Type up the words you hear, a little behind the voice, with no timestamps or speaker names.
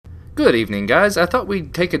Good evening, guys. I thought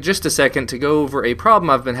we'd take just a second to go over a problem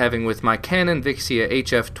I've been having with my Canon Vixia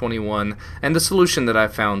HF21 and the solution that I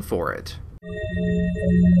found for it.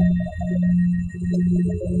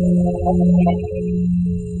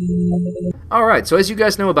 Alright, so as you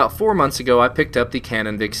guys know, about 4 months ago I picked up the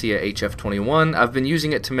Canon Vixia HF21. I've been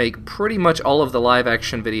using it to make pretty much all of the live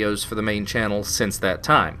action videos for the main channel since that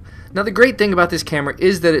time. Now the great thing about this camera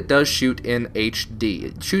is that it does shoot in HD.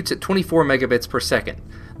 It shoots at 24 megabits per second.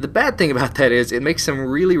 The bad thing about that is it makes some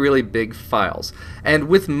really big files. And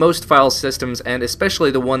with most file systems, and especially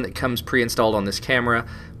the one that comes pre-installed on this camera,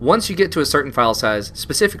 once you get to a certain file size,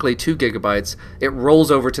 specifically 2 gigabytes, it rolls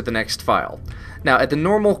over to the next file. Now at the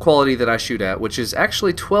normal quality that I shoot at, which is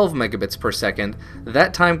actually 12 megabits per second,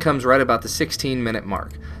 that time comes right about the 16-minute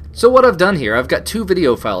mark. So what I've done here, I've got 2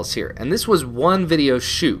 video files here, and this was one video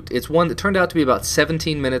shoot. It's one that turned out to be about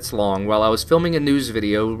 17 minutes long while I was filming a news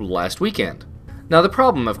video last weekend. Now the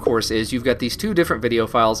problem, of course, is you've got these 2 different video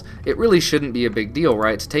files. It really shouldn't be a big deal,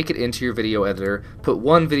 right, to take it into your video editor, put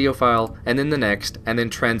one video file, and then the next, and then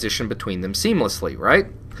transition between them seamlessly, right?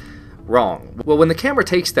 Wrong. Well, when the camera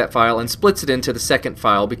takes that file and splits it into the second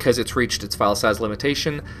file because it's reached its file size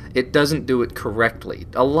limitation, it doesn't do it correctly.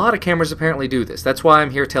 A lot of cameras apparently do this. That's why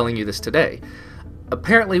I'm here telling you this today.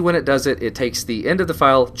 Apparently when it does it, it takes the end of the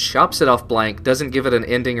file, chops it off blank, doesn't give it an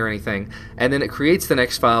ending or anything, and then it creates the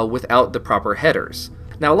next file without the proper headers.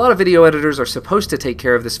 Now a lot of video editors are supposed to take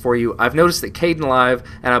care of this for you. I've noticed that Kdenlive,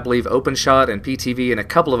 and I believe OpenShot and PTV and a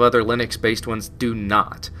couple of other Linux-based ones do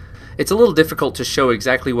not. It's a little difficult to show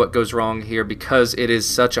exactly what goes wrong here because it is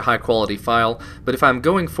such a high quality file, but if I'm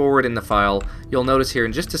going forward in the file, you'll notice here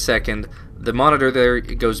in just a second, the monitor there,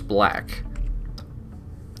 it goes black.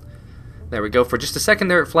 There we go. For just a second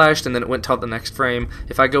there it flashed and then it went to the next frame.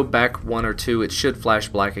 If I go back 1 or 2, it should flash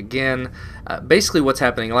black again. Basically what's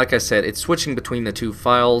happening, like I said, it's switching between the 2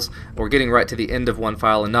 files, or getting right to the end of one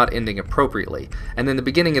file and not ending appropriately. And then the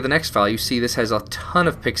beginning of the next file, you see this has a ton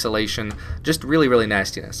of pixelation, just really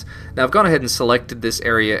nastiness. Now I've gone ahead and selected this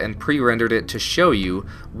area and pre-rendered it to show you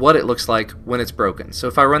what it looks like when it's broken. So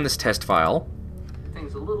if I run this test file,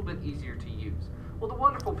 things a little bit easier to use. Well, the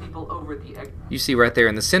wonderful people over at the... You see right there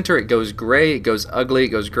in the center, it goes gray, it goes ugly, it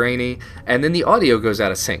goes grainy, and then the audio goes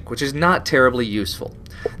out of sync, which is not terribly useful.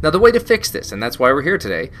 Now the way to fix this, and that's why we're here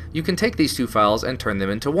today, you can take these 2 files and turn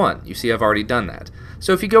them into one. You see I've already done that.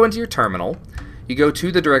 So if you go into your terminal, you go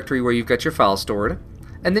to the directory where you've got your files stored,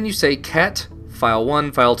 and then you say cat file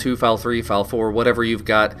 1, file 2, file 3, file 4, whatever you've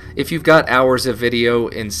got. If you've got hours of video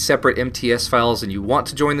in separate MTS files and you want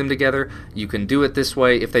to join them together, you can do it this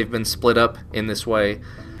way if they've been split up in this way.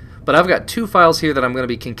 But I've got 2 files here that I'm going to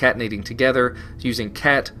be concatenating together using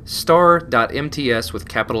cat star.mts with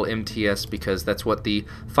capital MTS because that's what the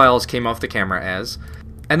files came off the camera as.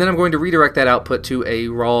 And then I'm going to redirect that output to a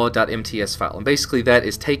raw.mts file. And basically that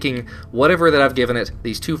is taking whatever that I've given it,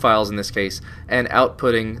 these 2 files in this case, and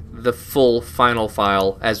outputting the full final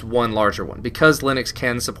file as one larger one, because Linux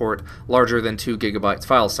can support larger than 2 gigabytes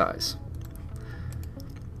file size.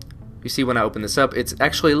 You see when I open this up, it's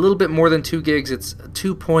actually a little bit more than 2 gigs. It's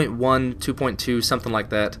 2.1, 2.2, something like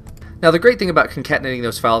that. Now the great thing about concatenating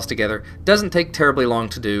those files together doesn't take terribly long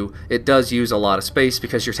to do. It does use a lot of space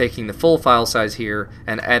because you're taking the full file size here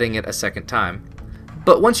and adding it a second time.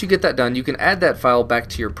 But once you get that done, you can add that file back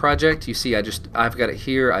to your project. You see I've got it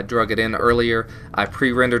here. I drug it in earlier. I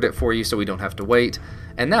pre-rendered it for you so we don't have to wait.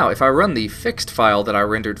 And now if I run the fixed file that I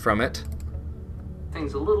rendered from it,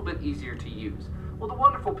 things a little bit easier to use. Well, the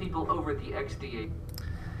wonderful people over at the XDA...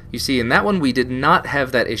 You see, in that one we did not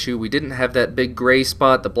have that issue. We didn't have that big gray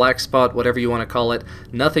spot, the black spot, whatever you want to call it.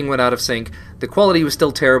 Nothing went out of sync. The quality was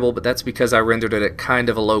still terrible, but that's because I rendered it at kind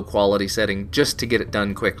of a low quality setting just to get it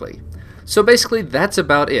done quickly. So basically that's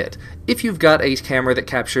about it. If you've got a camera that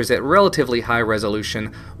captures at relatively high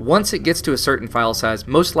resolution, once it gets to a certain file size,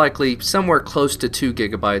 most likely somewhere close to 2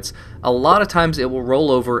 gigabytes, a lot of times it will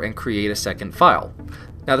roll over and create a second file.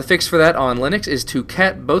 Now the fix for that on Linux is to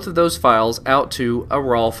cat both of those files out to a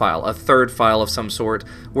raw file, a third file of some sort,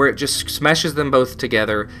 where it just smashes them both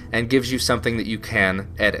together and gives you something that you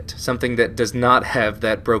can edit, something that does not have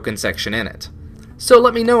that broken section in it. So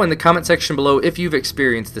let me know in the comment section below if you've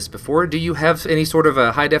experienced this before. Do you have any sort of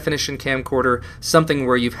a high definition camcorder, something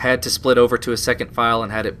where you've had to split over to a second file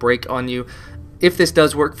and had it break on you? If this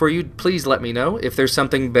does work for you, please let me know. If there's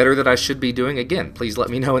something better that I should be doing, again, please let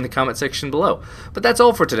me know in the comment section below. But that's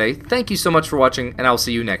all for today. Thank you so much for watching, and I'll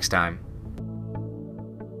see you next time.